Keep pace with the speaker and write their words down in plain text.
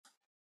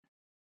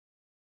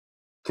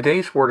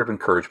Today's word of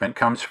encouragement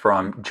comes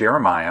from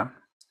Jeremiah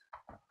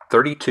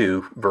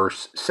 32,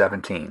 verse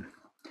 17.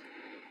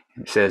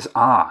 It says,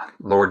 "Ah,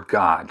 Lord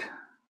God,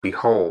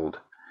 behold,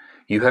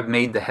 you have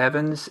made the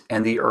heavens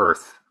and the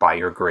earth by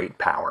your great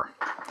power."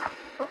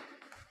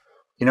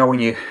 You know, when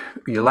you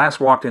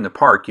last walked in the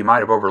park, you might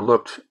have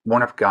overlooked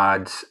one of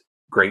God's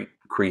great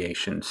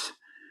creations,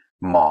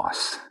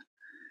 moss.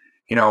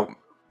 You know,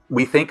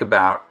 we think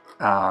about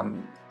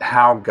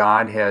how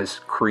God has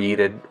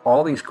created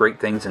all these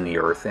great things in the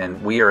earth,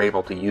 and we are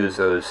able to use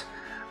those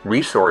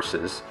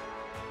resources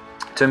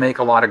to make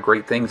a lot of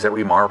great things that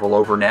we marvel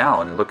over now.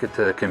 And look at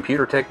the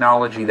computer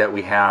technology that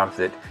we have,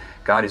 that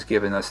God has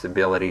given us the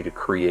ability to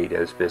create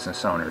as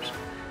business owners.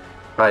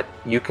 But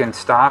you can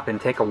stop and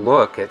take a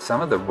look at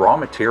some of the raw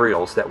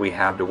materials that we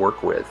have to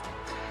work with.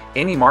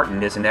 Amy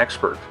Martin is an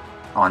expert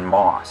on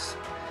moss,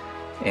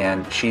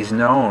 and she's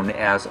known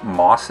as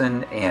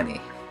Mossin' Annie.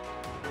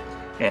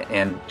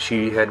 And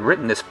she had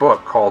written this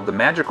book called The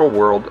Magical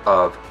World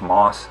of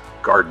Moss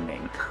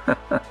Gardening,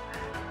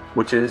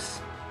 which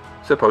is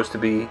supposed to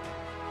be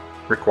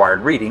required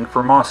reading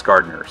for moss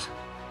gardeners.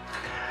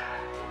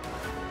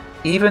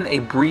 Even a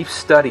brief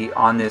study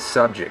on this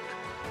subject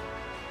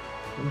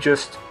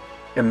just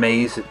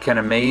can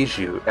amaze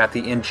you at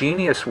the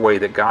ingenious way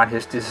that God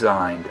has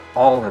designed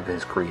all of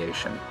His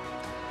creation.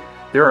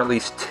 There are at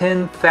least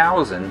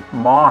 10,000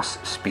 moss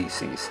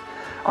species.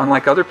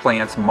 Unlike other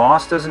plants,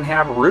 moss doesn't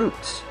have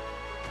roots.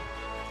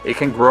 It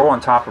can grow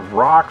on top of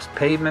rocks,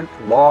 pavement,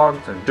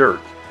 logs, and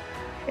dirt.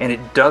 And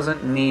it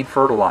doesn't need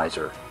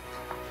fertilizer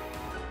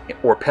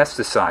or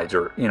pesticides,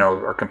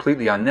 are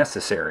completely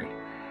unnecessary.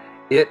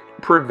 It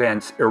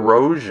prevents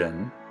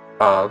erosion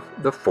of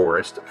the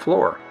forest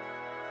floor.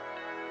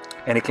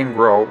 And it can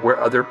grow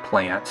where other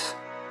plants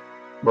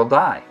will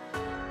die.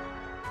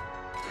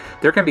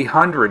 There can be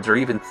hundreds or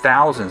even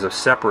thousands of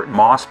separate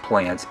moss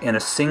plants in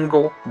a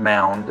single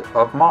mound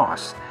of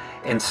moss.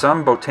 And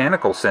some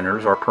botanical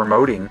centers are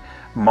promoting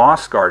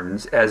moss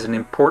gardens as an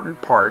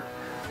important part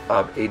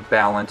of a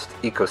balanced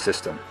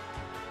ecosystem.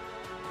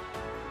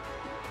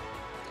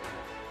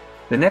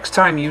 The next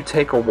time you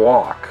take a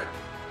walk,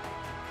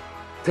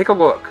 take a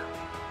look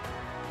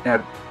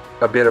at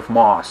a bit of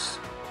moss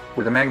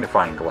with a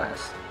magnifying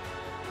glass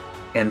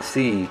and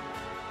see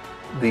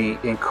the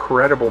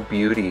incredible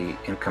beauty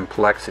and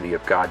complexity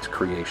of God's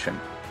creation.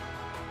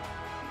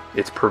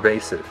 It's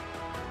pervasive,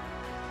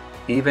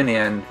 even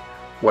in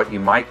what you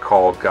might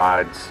call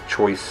God's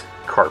choice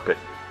carpet.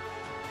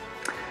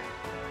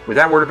 With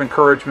that word of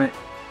encouragement,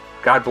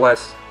 God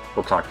bless.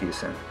 We'll talk to you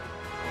soon.